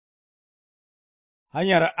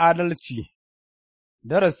Hanyar adalci,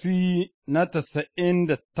 darasi na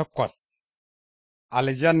 98,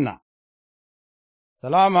 Aljanna.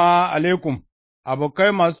 Salama alaikum,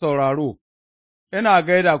 abokai masu sauraro, ina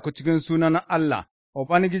gaida ku cikin sunan Allah,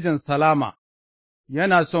 Ubangijin Salama,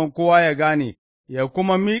 yana son kowa ya gane, ya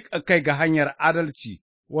kuma miƙa kai ga hanyar adalci,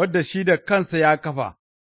 wadda shi da kansa ya kafa,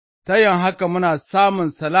 ta yin haka muna samun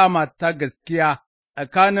salama ta gaskiya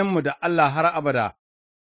tsakaninmu da Allah har abada.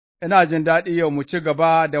 Ina jin daɗi yau mu ci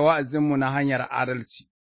gaba da wa'azinmu na hanyar adalci.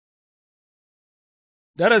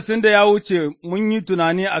 Darasin da ya wuce mun yi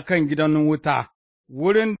tunani a kan gidan wuta,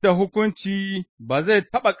 wurin da hukunci ba zai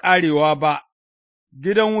taɓa ƙarewa ba,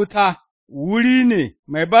 gidan wuta wuri ne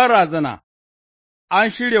mai barazana, an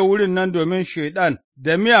shirya wurin nan domin Shaiɗan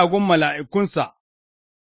da miyagun mala'ikunsa,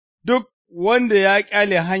 duk wanda ya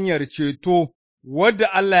ƙyale hanyar ceto wadda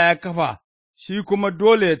Allah ya kafa, shi kuma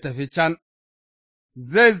dole ya tafi can.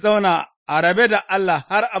 Zai zauna a rabe da Allah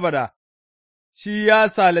har abada, shi ya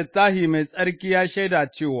sa littafi mai tsarki ya shaida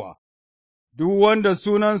cewa, Duk wanda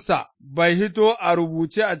sunansa bai hito a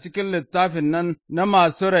rubuce a cikin littafin nan na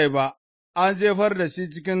masu rai ba, an jefar da shi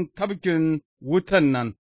cikin tafkin wutan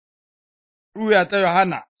nan. Ruya ta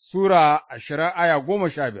Yohana Sura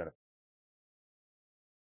 20:15.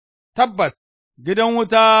 Tabbas, gidan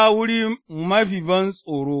wuta wuri mafi ban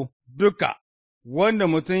tsoro duka wanda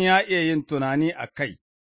mutum ya iya yin tunani a kai,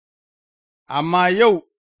 amma yau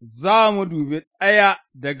za mu dubi ɗaya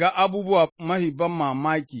daga abubuwa mafi ban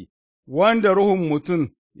mamaki wanda ruhun mutum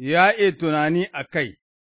ya iya tunani a kai,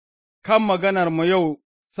 kan maganarmu yau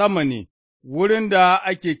sama ne, wurin da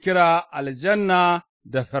ake kira aljanna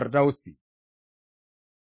da Firdausi.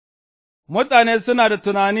 Mutane suna da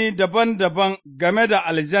tunani daban-daban game da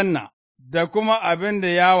aljanna da kuma abin da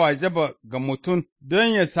ya wajaba ga mutum don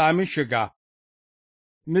ya sami shiga.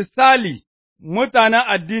 Misali, mutanen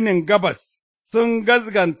addinin Gabas sun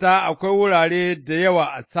gazganta akwai wurare da yawa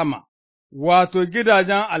a sama, wato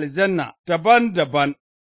gidajen aljanna daban-daban,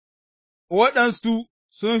 waɗansu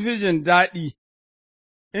sun fi jin daɗi,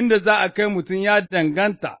 inda za a kai mutum ya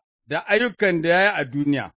danganta da ayyukan da ya yi a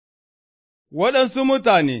duniya. Waɗansu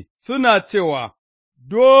mutane suna cewa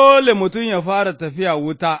dole mutum ya fara tafiya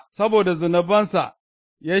wuta saboda zunubansa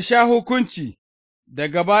ya sha hukunci,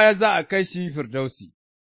 daga baya za a kai shi Firdausi.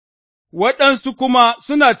 Waɗansu kuma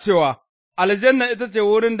suna cewa aljanna ita ce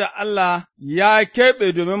wurin da Allah ya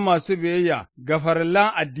keɓe domin masu biyayya ga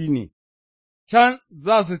farillan addini, can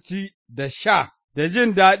za su ci da sha da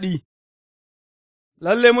jin daɗi.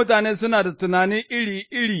 Lalle mutane suna da tunani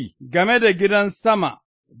iri-iri game da gidan sama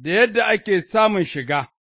da yadda ake samun shiga,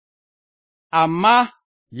 amma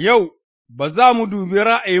yau ba za mu dubi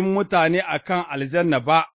ra'ayin mutane a kan aljanna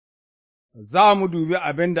ba, za mu dubi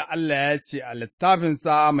abin da Allah ya ce a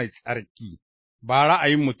littafinsa mai tsarki, ba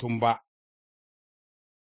ra'ayin mutum ba.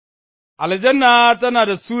 Aljanna tana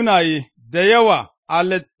da sunaye da yawa a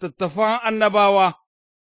littattafan annabawa,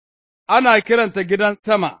 ana kiranta gidan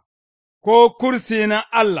sama, ko kursi na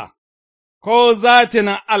Allah, ko zati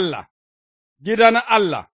na Allah, gidan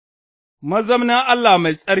Allah, mazaunin Allah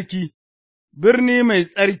mai tsarki, birni mai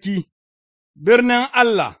tsarki, birnin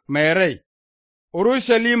Allah mai rai,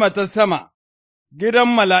 Urushalima ta sama, gidan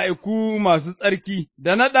mala'iku masu tsarki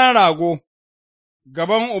da na ɗan rago,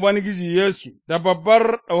 gaban Ubangiji Yesu da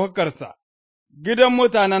babbar ɗaukakarsa, gidan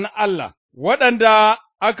mutanen Allah, waɗanda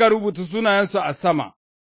aka rubuta sunayensu a sama.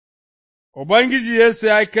 Ubangiji Yesu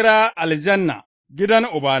ya kira aljanna gidan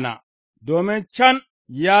Ubana, domin can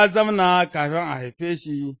ya zamna kafin a haife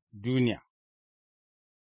shi duniya.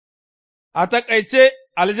 A taƙaice,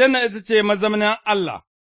 aljanna ita ce mazaunin Allah,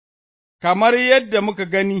 kamar yadda muka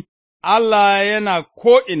gani, Allah yana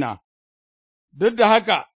ko'ina, duk da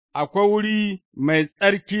haka akwai wuri mai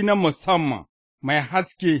tsarki na musamman, mai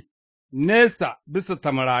haske, nesa bisa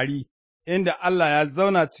taurari, inda Allah ya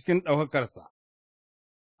zauna cikin ɗaukakarsa.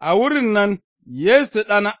 A wurin nan, Yesu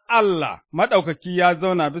ɗan Allah Maɗaukaki ya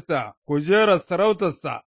zauna bisa kujerar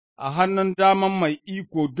sarautarsa a hannun daman mai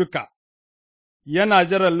iko duka, yana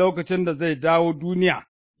jiran lokacin da zai dawo duniya,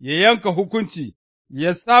 ya yanka hukunci,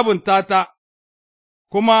 ya sabunta ta,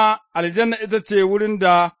 kuma aljanna ita ce wurin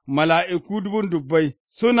da mala'iku dubun dubbai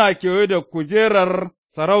suna kewaye da kujerar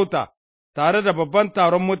sarauta, tare da babban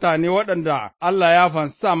taron mutane waɗanda Allah ya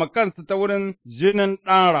fansa ma kansa ta wurin jinin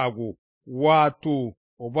ɗan rago, wato,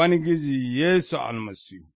 Ubangiji Yesu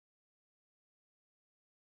Almasihu.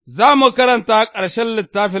 Za mu karanta ƙarshen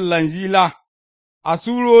littafin Lanjila a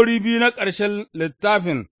surori biyu na ƙarshen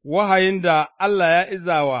littafin wahayin da Allah ya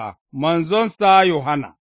iza wa manzonsa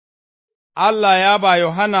Yohana. Allah ya ba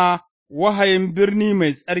Yohana wahayin birni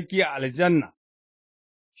mai tsarki a aljanna,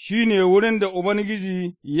 shi ne wurin da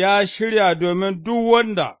Ubangiji ya shirya domin duk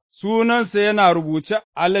wanda sunansa yana rubuce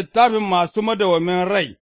a littafin masu madawamin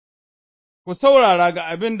rai. Ku saurara ga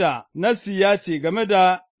abin da Nassi ya ce game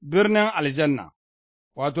da birnin aljanna,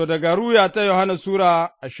 wato daga Ruya ta Yohana Sura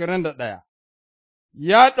 21,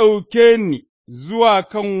 ya ɗauke ni zuwa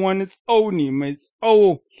kan wani tsauni mai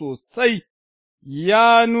tsawo sosai,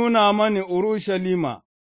 ya nuna mani Urushalima,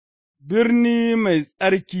 birni mai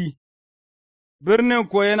tsarki, birnin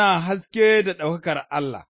kuwa yana haske da ɗaukakar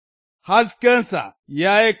Allah, haskensa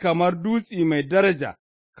ya yi kamar dutse mai daraja,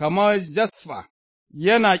 kamar jasfa,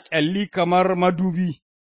 yana ƙyalli kamar madubi,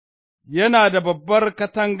 yana da babbar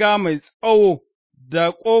katanga mai tsawo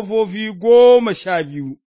da ƙofofi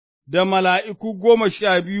 12, da mala'iku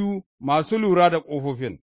 12 masu lura da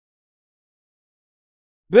ƙofofin.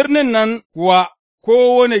 Birnin nan kuwa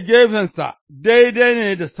kowane gefensa daidai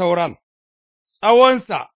ne da sauran,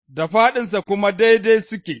 tsawonsa da faɗinsa kuma daidai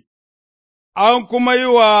suke, an kuma yi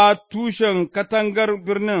wa tushen katangar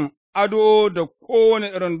birnin ado da kowane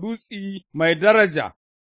irin dutse mai daraja,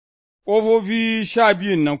 ƙofofi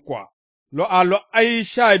 12 nan kuwa, lu'alu'ai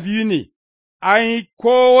 12 ne, an yi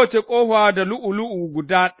kowace ƙofa da lu'ulu'u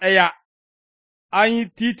guda ɗaya, an yi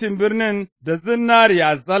titin birnin da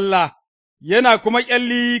zinariya zalla, yana kuma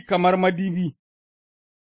ƙyalli kamar madibi.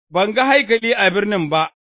 Ban ga haikali a birnin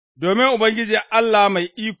ba, domin Ubangiji Allah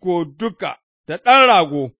mai iko duka da Ɗan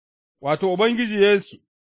Rago, wato Ubangiji Yesu,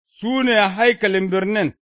 su ne haikalin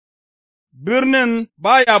birnin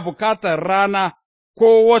baya bukatar rana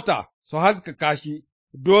ko wata su haskaka shi,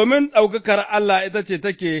 domin ɗaukakar Allah ita ce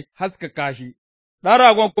take haskaka shi, Ɗan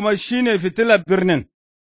Ragon kuma shi ne fitilar birnin.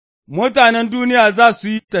 Mutanen duniya za su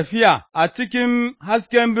yi tafiya a cikin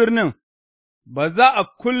hasken birnin, ba za a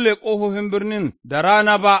kulle ƙofofin birnin da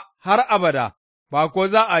rana ba har abada, ba ko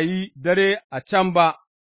za a yi dare a can ba,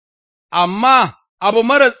 amma abu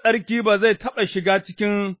marar tsarki ba zai taɓa shiga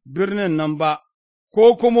cikin birnin nan ba,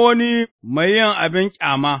 ko kuma wani mai yin abin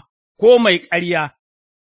ƙyama ko mai ƙarya,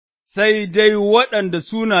 sai dai waɗanda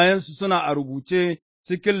sunayensu suna a rubuce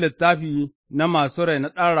cikin littafi na masu rai na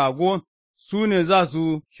Ɗan Rago, su ne za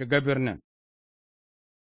su shiga birnin.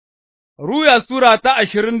 Ruya Sura ta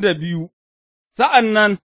 22. Sa'an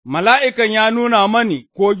nan mala'ikan ya nuna mani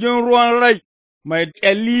kogin ruwan rai mai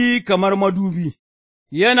ƙyalli kamar madubi,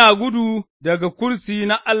 yana gudu daga kursi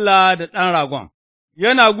na Allah da Ɗan Ragon,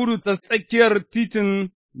 yana gudu ta tsakiyar titin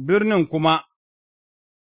birnin kuma,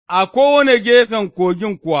 a kowane gefen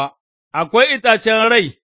kogin kuwa akwai itacen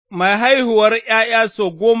rai mai haihuwar ’ya'ya sau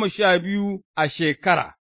 12 a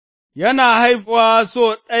shekara, yana haifuwa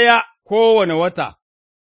sau ɗaya kowane wata.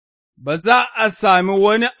 Ba za a sami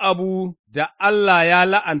wani abu da Allah ya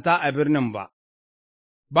la'anta a birnin ba,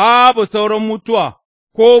 babu sauran mutuwa,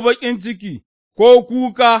 ko baƙin ciki, ko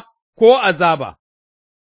kuka, ko azaba.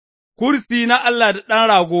 Kursi na Allah da Ɗan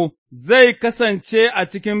Rago zai kasance a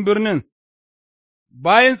cikin birnin,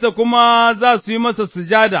 bayinsa kuma za su yi masa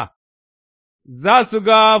sujada, za su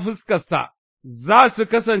ga fuskarsa, za su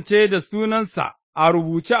kasance da sunansa a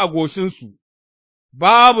rubuce a goshinsu,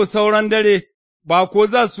 babu sauran dare. Ba ko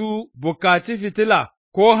za su bukaci fitila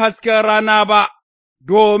ko hasken rana ba,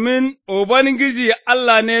 domin Ubangiji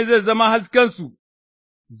Allah ne zai zama haskensu,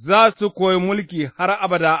 za su koyi mulki har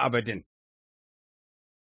abada abadin.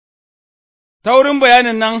 Ta wurin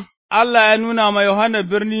bayanin nan, Allah ya nuna ma Yohana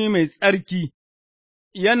birni mai tsarki,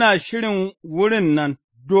 yana shirin wurin nan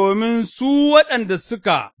domin su waɗanda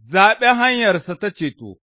suka zaɓi hanyarsa ta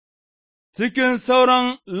ceto. Cikin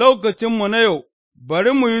sauran lokacinmu na yau,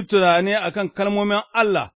 bari mu yi tunani a kan kalmomin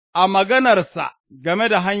Allah a maganarsa game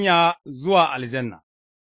da hanya zuwa aljanna.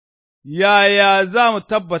 Yaya za mu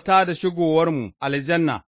tabbata da shigowarmu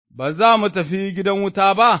aljanna, ba za mu tafi gidan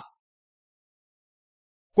wuta ba?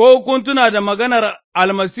 Ko kun tuna da maganar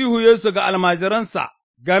Almasihu Yesu ga almajiransa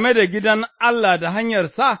game da gidan Allah da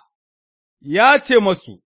hanyarsa? Ya ce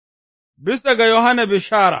masu, bisa ga Yohana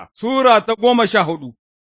Bishara, Sura ta 14,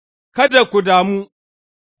 Kada ku damu,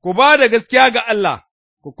 ku ba da gaskiya ga Allah,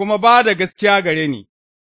 ku kuma ba da gaskiya gare ni,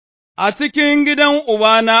 a cikin gidan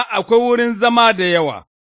Ubana akwai wurin zama da yawa,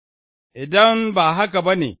 idan ba haka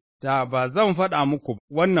ba ne, da ba zan faɗa muku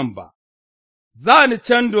wannan ba, za ni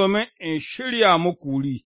can domin in shirya muku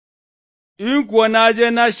wuri, in kuwa na je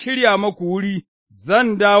na shirya muku wuri,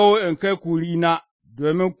 zan dawo in kai ku wurina,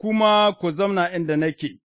 domin kuma ku zamna inda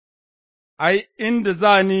nake, ai, inda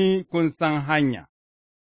za ni kun san hanya,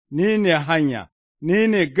 ni ne hanya, ni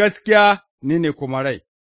ne gaskiya, ni ne kuma rai,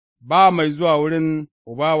 ba mai zuwa wurin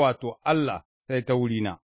Uba wato Allah sai ta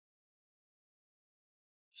wurina.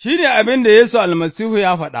 Shi ne abin da Yesu Almasihu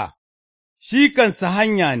ya faɗa, shi kansa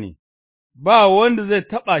hanya ne, ba wanda zai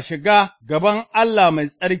taɓa shiga gaban Allah mai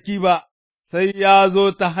tsarki ba, sai ya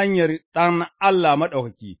zo ta hanyar Ɗan Allah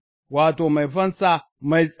Maɗaukaki, wato mai fansa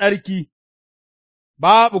mai tsarki,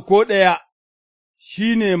 babu ko ɗaya,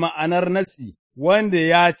 shi ne ma'anar Nassi wanda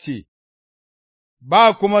ya ce,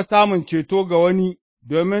 Ba kuma samun ceto ga wani,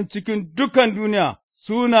 domin cikin dukan duniya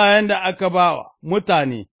sunayen da aka ba wa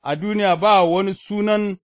mutane a duniya ba wani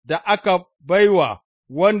sunan da aka baiwa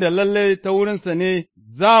wanda lallai ta wurinsa ne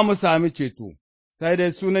za mu sami ceto, sai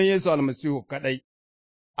dai sunan Yesu almasihu kaɗai.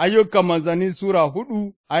 Ayyukan manzanni Sura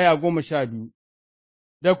 4:12,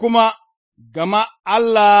 da kuma, Gama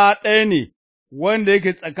Allah ɗaya ne, wanda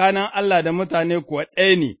yake tsakanin Allah da mutane kuwa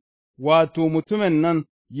ɗaya ne, wato mutumin nan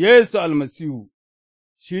Yesu almasihu,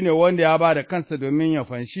 shi ne wanda ya ba da kansa domin ya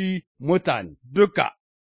fanshi mutane duka.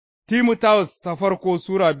 Timotawus ta farko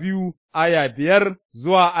Sura 2:5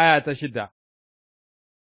 zuwa 6.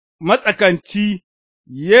 Matsakanci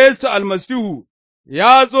Yesu almasihu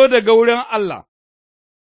ya zo daga wurin Allah,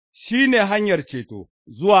 shi ne hanyar ceto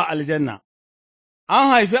zuwa aljanna. An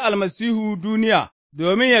haifi almasihu duniya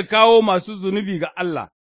domin ya kawo masu zunubi ga Allah,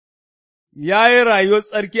 ya yi rayuwar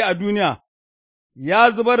tsarki a duniya,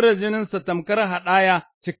 ya zubar da jininsa tamkar haɗaya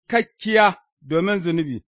cikakkiya domin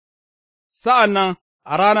zunubi, sa'an nan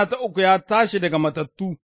a rana ta uku ya tashi daga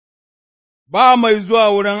matattu, ba mai zuwa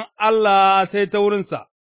wurin Allah sai ta wurinsa,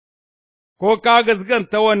 ko ka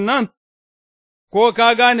gaskanta wannan, ko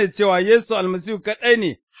ka gane cewa Yesu almasihu kaɗai ne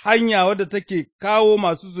hanya wadda take kawo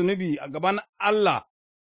masu zunubi a gaban Allah.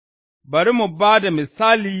 Bari mu ba da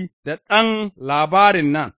misali da ɗan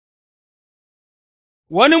labarin nan.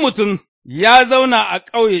 Wani mutum ya zauna a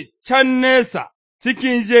ƙauye can nesa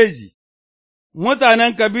cikin jeji,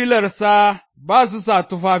 mutanen kabilarsa ba su sa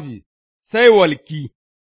tufafi, sai walki.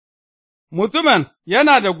 Mutumin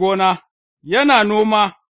yana da gona, yana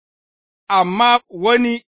noma, amma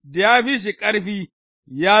wani da ya fi shi ƙarfi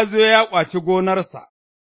ya zo ya ƙwaci gonarsa,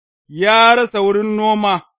 ya rasa wurin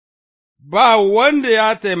noma, ba wanda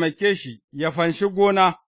ya taimake shi ya fanshi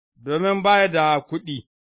gona domin baya da kuɗi.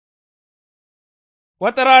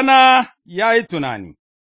 Wata rana ya yi tunani,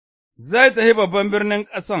 zai tafi babban birnin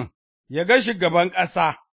ƙasan ya ga shugaban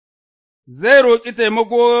ƙasa, zai roƙi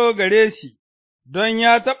taimako gare shi, don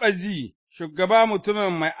ya taɓa ji shugaba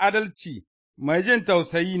mutumin mai adalci, mai jin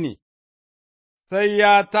tausayi ne, sai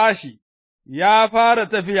ya tashi, ya fara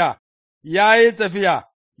tafiya, ya yi tafiya,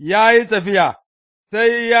 ya yi tafiya,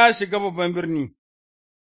 sai ya shiga babban birni,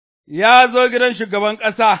 ya zo gidan shugaban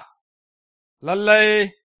ƙasa,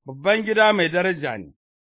 lallai babban gida mai daraja ne.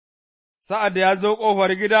 Sa'ad da ya zo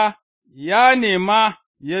ƙofar gida, ya nema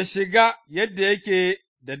ya shiga yadda yake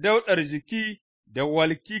da dauɗar jiki da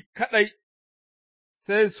walki kaɗai,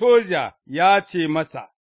 sai soja ya ce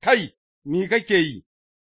masa, Kai, mi kake yi?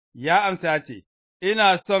 Ya amsa ya ce,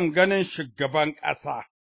 Ina son ganin shugaban ƙasa.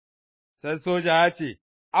 Sai soja ya ce,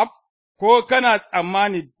 Af, ko kana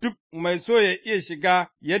tsammani duk mai so ya iya shiga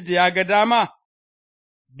yadda ya ga dama?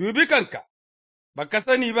 Dubi kanka, ba ka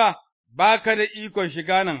sani ba, ba ka da ikon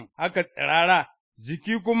shiga nan haka tsirara,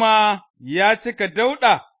 jiki kuma ya cika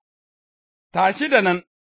dauɗa, tashi da nan,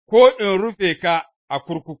 ko in rufe ka a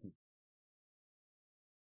kurkuku.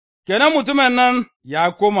 Kenan mutumin nan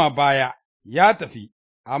ya koma baya, ya tafi,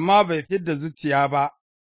 amma bai fidda zuciya ba,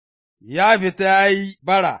 ya fita ya yi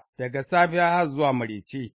bara daga safiya har zuwa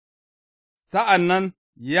marece, sa'an nan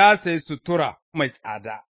ya sayi sutura mai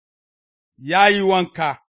tsada, ya yi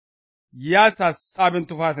wanka, ya sa sabin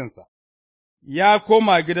tufafinsa, ya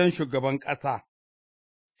koma gidan shugaban ƙasa.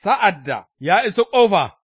 Sa'ad da ya iso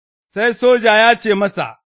ƙofa, sai soja ya ce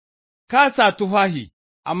masa, Ka sa tufafi,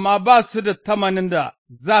 amma ba su da tamanin da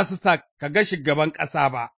za su sa ka ga shugaban ƙasa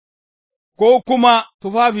ba, ko kuma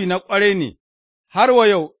tufafi na ƙwarai ne, har wa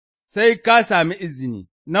yau sai ka sami izini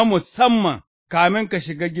na musamman kamin ka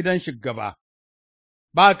shiga gidan shugaba,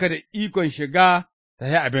 ba ka da ikon shiga ta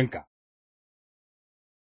yi abinka.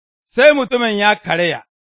 Sai mutumin ya karaya,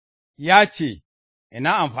 ya ce,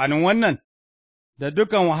 Ina amfanin wannan, da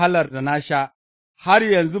dukan wahalar da na sha, har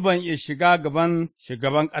yanzu ban iya shiga gaban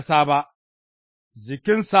shugaban ƙasa ba,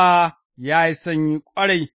 jikinsa ya yi sanyi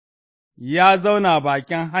ƙwarai, ya zauna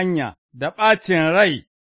bakin hanya da ɓacin rai.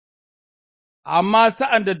 Amma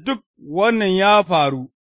sa'an da duk wannan ya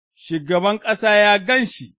faru, shugaban ƙasa ya gan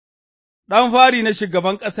shi, ɗan fari na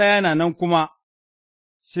shugaban ƙasa yana nan kuma,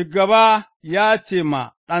 shugaba ya ce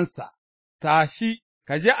ma ɗansa, Tashi,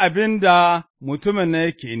 ka ji abin da mutumin na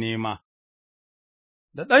yake nema.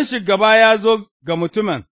 Da ɗan shugaba ya zo ga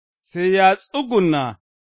mutumin, sai ya tsuguna,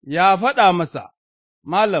 ya faɗa masa,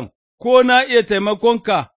 Malam, ko na iya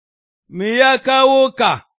taimakonka, me ya kawo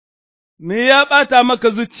ka, me ya ɓata maka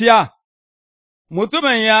zuciya?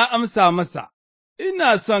 Mutumin ya amsa masa,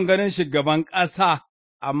 Ina son ganin shugaban ƙasa,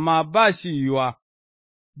 amma ba shi yiwuwa,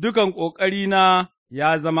 dukan ƙoƙarina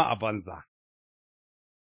ya zama a banza.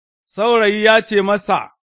 Saurayi ya ce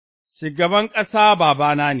masa, Shugaban ƙasa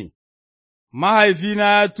babana ne,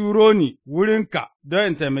 mahaifina ya turo ni wurinka don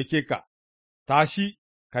in taimake ka, tashi,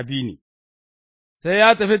 ka bi ni. Sai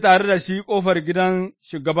ya tafi tare da shi ƙofar gidan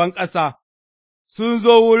shugaban ƙasa, sun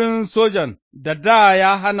zo wurin sojan da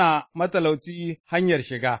ya hana matalauci hanyar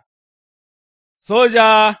shiga.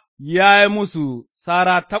 Soja ya yi musu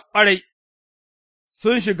sara ta ƙwarai,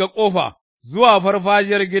 sun shiga ƙofa zuwa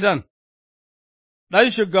farfajiyar gidan,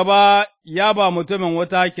 ɗan shugaba ya ba mutumin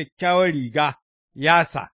wata kyakkyawar riga ya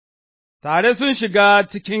sa, tare sun shiga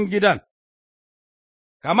cikin gidan.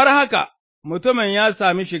 Kamar haka, mutumin ya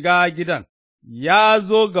sami shiga gidan, ya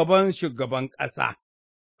zo gaban shugaban ƙasa,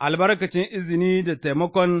 albarkacin izini da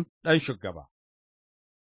taimakon ɗan shugaba.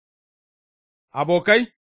 Abokai,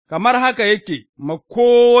 kamar haka yake ma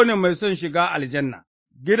kowane mai son shiga aljanna,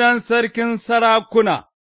 gidan sarkin sarakuna,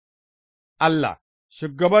 Allah,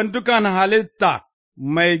 shugaban dukan halitta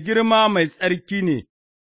mai girma mai tsarki ne,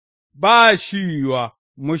 ba shi yiwuwa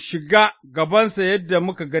mu shiga gabansa yadda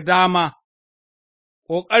muka ga dama,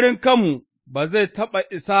 ƙoƙarin kanmu ba zai taɓa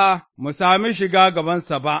isa mu sami shiga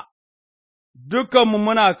gabansa ba, dukanmu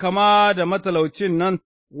muna kama da matalaucin nan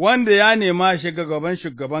wanda ya nema shiga gaban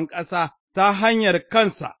shugaban ƙasa ta hanyar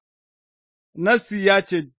kansa. Nassi ya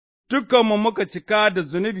ce, Dukanmu muka cika da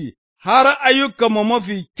zunubi, har ayyukanmu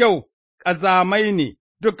mafi kyau ƙazamai ne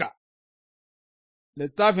duka.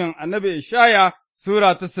 Littafin annabi Ishaya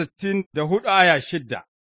Sura ta 64 aya 6.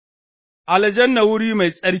 Aljanna wuri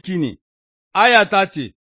mai tsarki ne, aya ta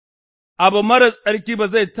ce, Abu marar tsarki ba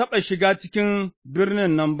zai taɓa shiga cikin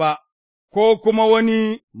birnin nan ba, ko kuma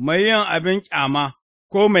wani mai yin abin ƙyama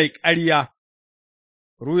ko mai ƙarya.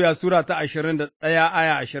 Ruya Sura ta 21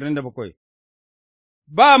 aya 27.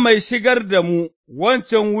 Ba mai shigar da mu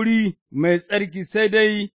wancan wuri mai tsarki sai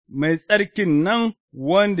dai mai tsarkin nan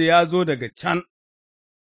wanda ya zo daga can.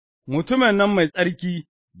 Mutumin nan mai tsarki,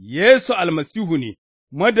 Yesu almasihu ne,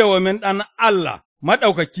 madawamin Ɗan Allah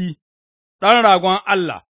maɗaukaki, Ɗan ragon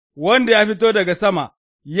Allah, wanda ya fito daga sama,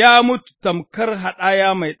 ya mutu tamkar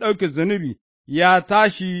haɗaya mai ɗauke zunubi, ya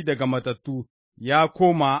tashi daga matattu, ya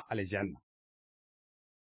koma aljanna.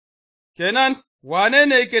 Kenan, wane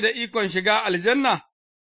ne yake da ikon shiga aljanna?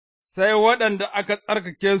 Sai waɗanda aka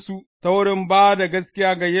tsarkake su ta wurin ba da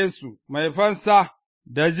gaskiya ga Yesu mai fansa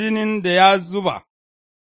da jinin da ya zuba,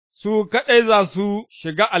 su kaɗai za su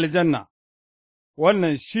shiga aljanna.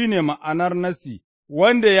 Wannan shi ne ma'anar Nassi,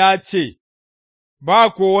 wanda ya ce, Ba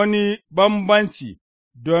ko wani bambanci,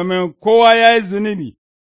 domin kowa ya yi zunubi,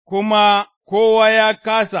 kuma kowa ya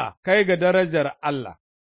kasa kai ga darajar Allah.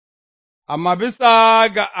 Amma bisa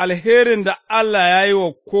ga alherin da Allah ya yi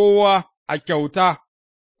wa kowa a kyauta,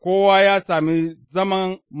 kowa ya sami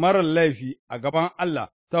zaman marar laifi a gaban Allah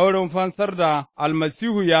ta wurin fansar da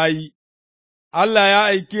almasihu ya yi. Allah ya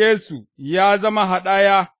aiki Yesu ya zama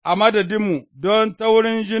haɗaya a madadinmu don ta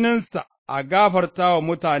wurin jininsa a gafarta wa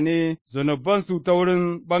mutane zunubansu ta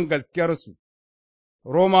wurin bangaskiyarsu.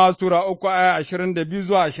 Roma Sura 3 aya 22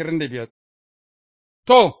 zuwa 25.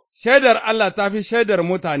 To, shaidar Allah ta fi shaidar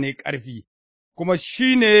mutane ƙarfi, kuma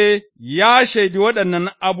shi ne ya shaidi waɗannan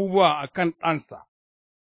abubuwa a kan ɗansa,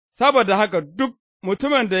 saboda haka duk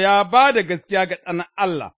mutumin da ya ba da gaskiya ga ɗan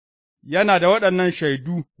Allah, yana da waɗannan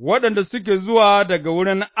shaidu waɗanda suke zuwa daga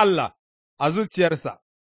wurin Allah a zuciyarsa,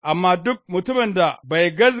 amma duk mutumin da bai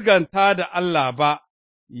gazganta da Allah ba,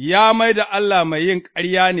 ya mai da Allah mai yin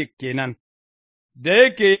ƙarya ne kenan, da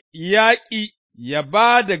yake yaƙi ya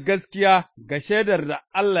ba da gaskiya ga shaidar da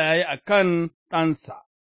Allah ya yi a kan ɗansa.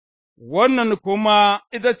 Wannan kuma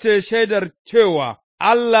ita ce shaidar cewa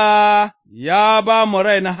Allah ya ba mu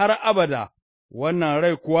rai na har abada, wannan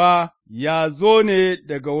rai kuwa ya zo ne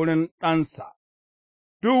daga wurin ɗansa.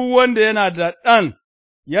 Duk wanda yana da ɗan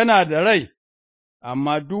yana da rai,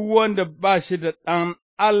 amma duk wanda ba shi da ɗan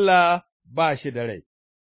Allah ba shi da rai.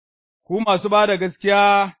 Ku masu ba da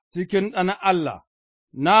gaskiya cikin ɗan Allah,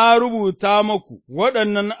 na rubuta muku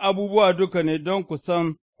waɗannan abubuwa duka ne don ku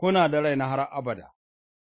san kuna da rai na har abada.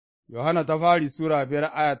 Yohana ta fari Sura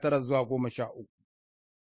 5 aya 9 zuwa 13.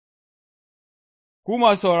 Ku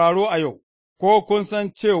masu sauraro a yau, ko kun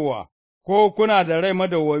san cewa ko kuna da rai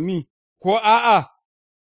madawwami, ko a'a,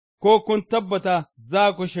 ko kun tabbata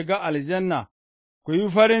za ku shiga aljanna, ku yi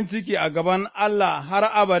farin ciki a gaban Allah har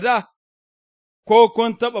abada, ko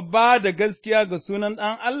kun taɓa ba da gaskiya ga sunan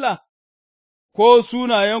ɗan Allah, ko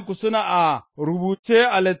sunayenku suna a rubuce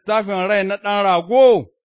a littafin rai na ɗan rago?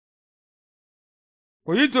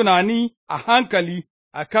 Ku yi tunani a hankali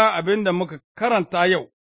a kan abin da muka karanta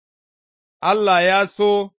yau, Allah ya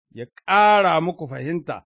so ya ƙara muku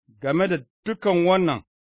fahimta game da dukan wannan.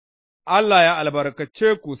 Allah ya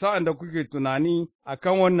albarkace ku sa'an da kuke tunani a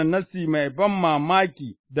kan wannan nasi mai ban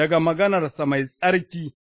mamaki daga maganarsa mai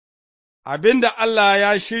tsarki, abin da Allah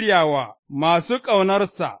ya shirya wa masu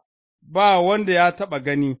ƙaunarsa ba wanda ya taɓa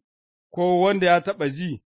gani, ko wanda ya taɓa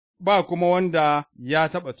ji, ba kuma wanda ya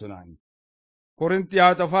taɓa tunani.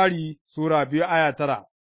 Korintiyawa ta fari Sura 2 aya 9.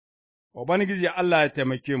 Ubangiji Allah ya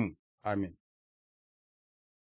taimake mu, amin.